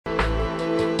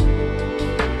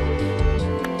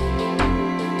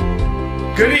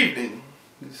Good evening.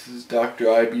 This is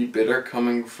Dr. I.B. Bitter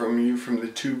coming from you from the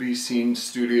To Be Seen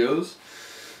studios.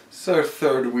 It's our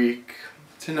third week.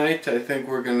 Tonight I think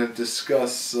we're going to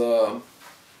discuss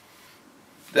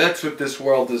that's what this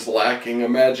world is lacking,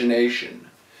 imagination.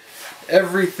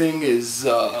 Everything is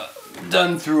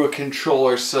done through a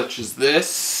controller such as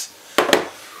this,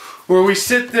 where we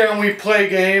sit there and we play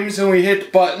games and we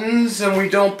hit buttons and we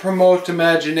don't promote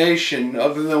imagination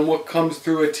other than what comes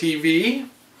through a TV,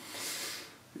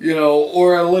 you know,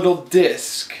 or a little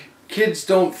disc. Kids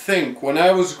don't think. When I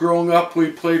was growing up,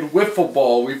 we played wiffle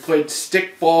ball, we played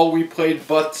stickball, we played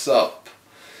butts up.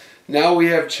 Now we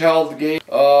have child games.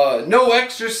 No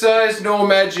exercise, no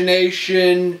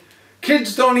imagination.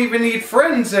 Kids don't even need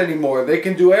friends anymore. They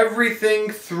can do everything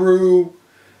through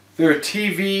their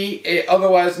TV,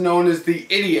 otherwise known as the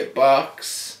idiot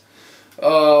box.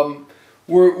 We're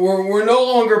no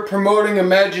longer promoting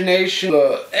imagination,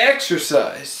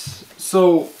 exercise.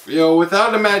 So, you know,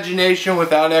 without imagination,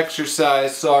 without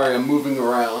exercise, sorry, I'm moving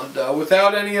around.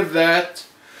 Without any of that,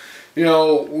 you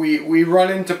know, we run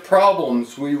into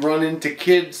problems. We run into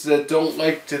kids that don't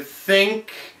like to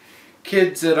think,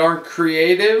 kids that aren't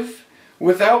creative.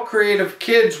 Without creative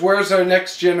kids, where's our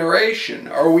next generation?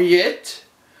 Are we it?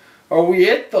 Are we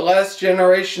it? The last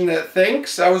generation that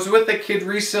thinks? I was with a kid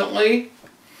recently.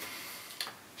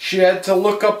 She had to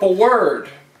look up a word.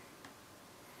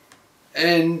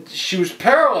 And she was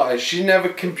paralyzed. She didn't have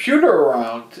a computer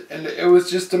around. And it was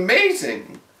just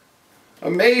amazing.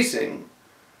 Amazing.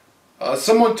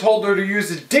 Someone told her to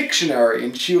use a dictionary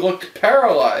and she looked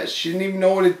paralyzed. She didn't even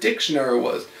know what a dictionary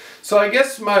was. So I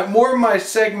guess more of my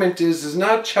segment is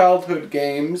not childhood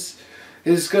games.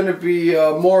 It's going to be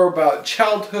more about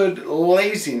childhood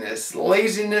laziness.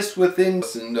 Laziness within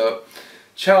and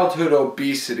childhood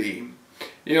obesity.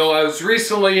 You know, I was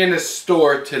recently in a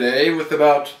store today with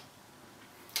about,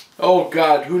 oh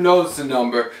God, who knows the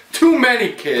number? Too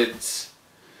many kids.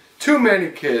 Too many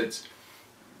kids.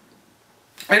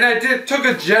 And I took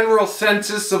a general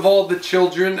census of all the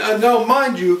children. No,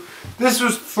 mind you, this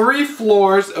was 3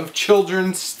 floors of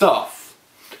children's stuff.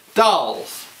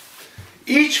 Dolls.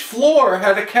 Each floor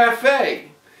had a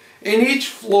cafe. In each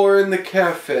floor in the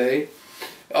cafe,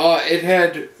 it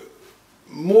had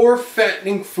more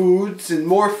fattening foods and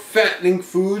more fattening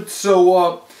foods.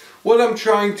 So what I'm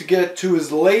trying to get to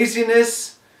is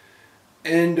laziness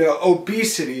and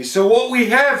obesity. So what we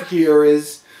have here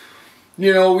is,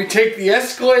 you know, we take the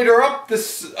escalator up to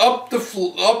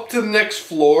the next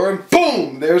floor, and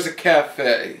boom, there's a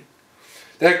cafe.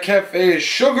 That cafe is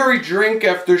sugary drink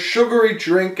after sugary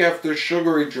drink after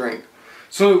sugary drink.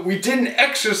 So we didn't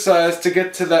exercise to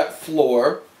get to that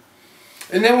floor.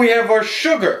 And then we have our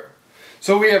sugar.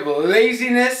 So we have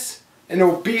laziness and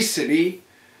obesity,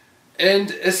 and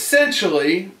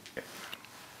essentially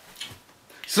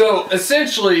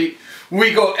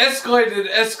we go escalator to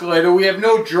escalator. We have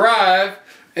no drive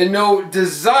and no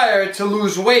desire to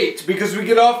lose weight because we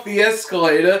get off the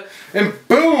escalator and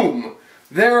boom,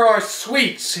 there are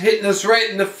sweets hitting us right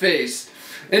in the face.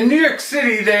 In New York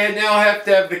City, they now have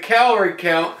to have the calorie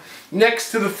count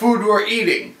next to the food we're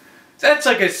eating. That's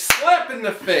like a slap in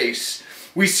the face.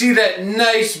 We see that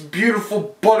nice,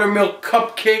 beautiful buttermilk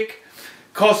cupcake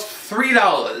costs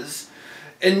 $3.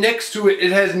 And next to it,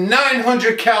 it has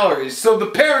 900 calories. So the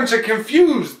parents are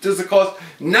confused. Does it cost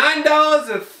 $9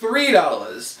 or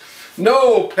 $3?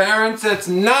 No, parents, that's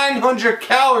 900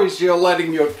 calories you're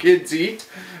letting your kids eat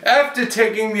after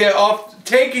taking the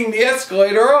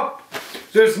escalator up.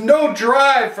 There's no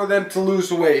drive for them to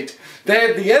lose weight. They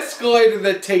have the escalator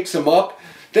that takes them up.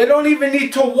 They don't even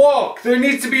need to walk. There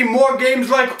needs to be more games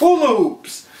like hula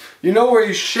hoops. You know, where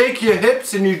you shake your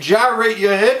hips and you gyrate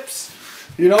your hips?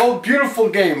 You know, beautiful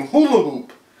game, hula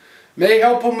hoop. May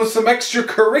help them with some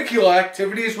extracurricular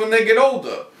activities when they get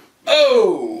older.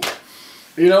 Oh!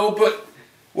 You know, but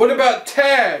what about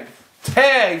tag?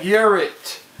 Tag, you're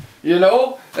it. You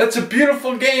know, that's a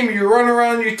beautiful game. You run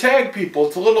around, you tag people.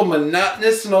 It's a little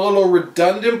monotonous and a little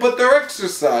redundant, but they're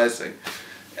exercising.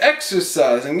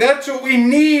 Exercising. That's what we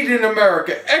need in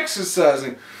America.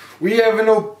 Exercising. We have an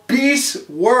obese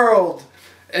world.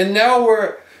 And now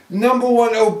we're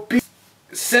 #1 obese.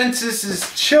 Census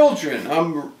is children.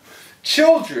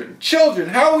 Children.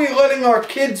 How are we letting our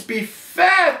kids be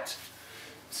fat?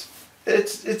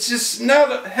 It's just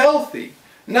not healthy.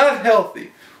 Not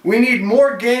healthy. We need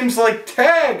more games like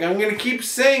tag. I'm going to keep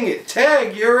saying it.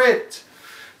 Tag, you're it.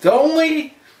 The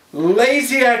only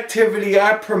lazy activity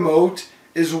I promote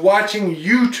is watching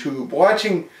YouTube.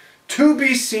 Watching To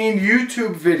Be Seen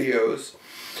YouTube videos.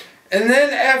 And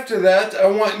then after that, I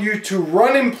want you to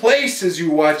run in place as you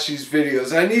watch these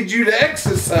videos. I need you to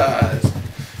exercise.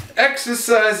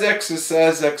 Exercise,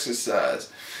 exercise,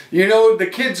 exercise. You know, the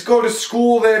kids go to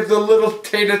school, they have the little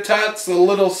tater-tots, the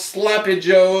little slappy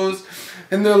joes,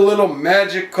 and their little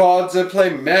magic cards. They play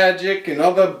magic and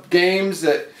other games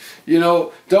that, you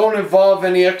know, don't involve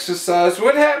any exercise.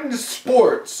 What happened to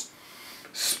sports?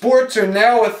 Sports are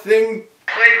now a thing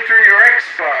played through your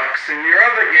Xbox and your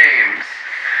other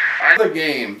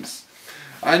games.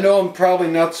 I know I'm probably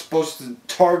not supposed to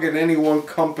target any one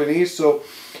company, so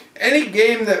any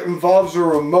game that involves a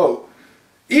remote.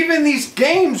 Even these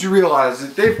games realize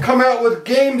it. They've come out with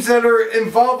games that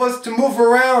involve us to move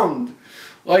around.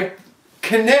 Like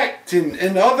Connect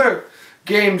and other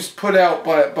games put out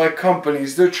by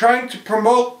companies. They're trying to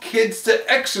promote kids to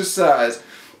exercise.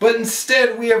 But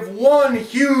instead we have one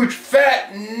huge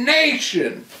fat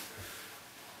nation.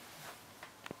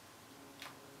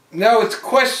 Now it's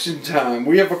question time.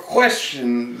 We have a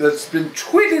question that's been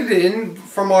tweeted in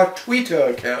from our Twitter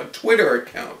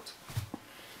account.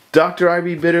 Dr.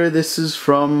 I.B. Bitter, this is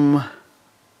from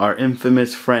our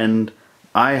infamous friend,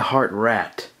 I Heart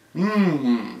Rat.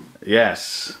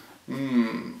 Yes. Yeah,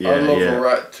 I love a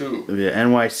rat too. Yeah,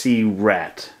 NYC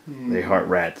Rat. They heart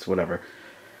rats, whatever.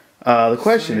 The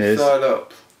question is,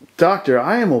 Doctor,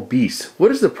 I am obese.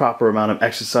 What is the proper amount of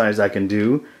exercise I can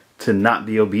do to not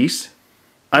be obese?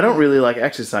 I don't really like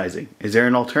exercising. Is there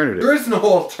an alternative? There is no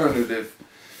alternative.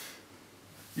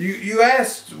 You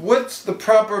asked what's the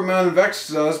proper amount of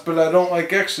exercise, but I don't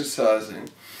like exercising.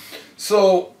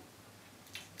 So,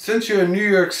 since you're a New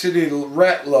York City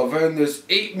rat lover, and there's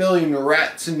 8 million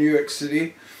rats in New York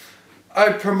City,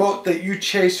 I promote that you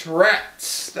chase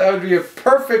rats. That would be a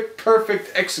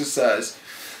perfect exercise.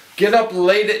 Get up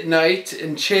late at night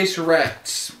and chase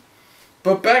rats.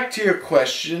 But back to your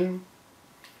question,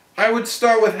 I would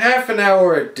start with half an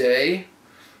hour a day,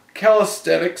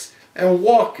 calisthenics, and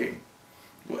walking.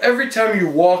 Every time you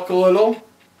walk a little,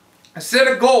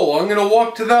 set a goal. I'm going to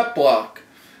walk to that block.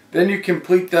 Then you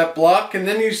complete that block, and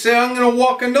then you say, I'm going to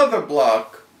walk another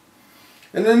block.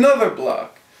 And another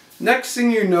block. Next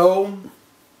thing you know,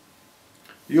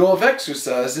 you'll have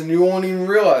exercise and you won't even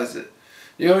realize it.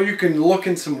 You know, you can look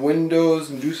in some windows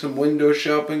and do some window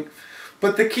shopping.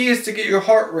 But the key is to get your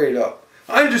heart rate up.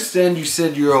 I understand you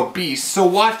said you're obese, so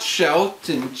watch out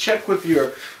and check with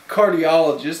your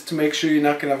cardiologist to make sure you're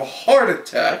not going to have a heart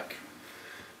attack.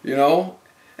 You know?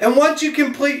 And once you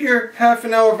complete your half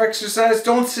an hour of exercise,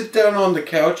 don't sit down on the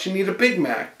couch and eat a Big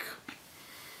Mac.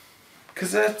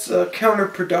 Because that's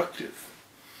counterproductive.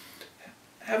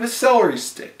 Have a celery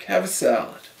stick. Have a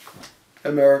salad.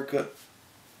 America.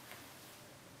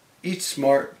 Eat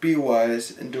smart, be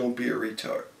wise, and don't be a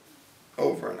retard.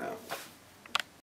 Over and out.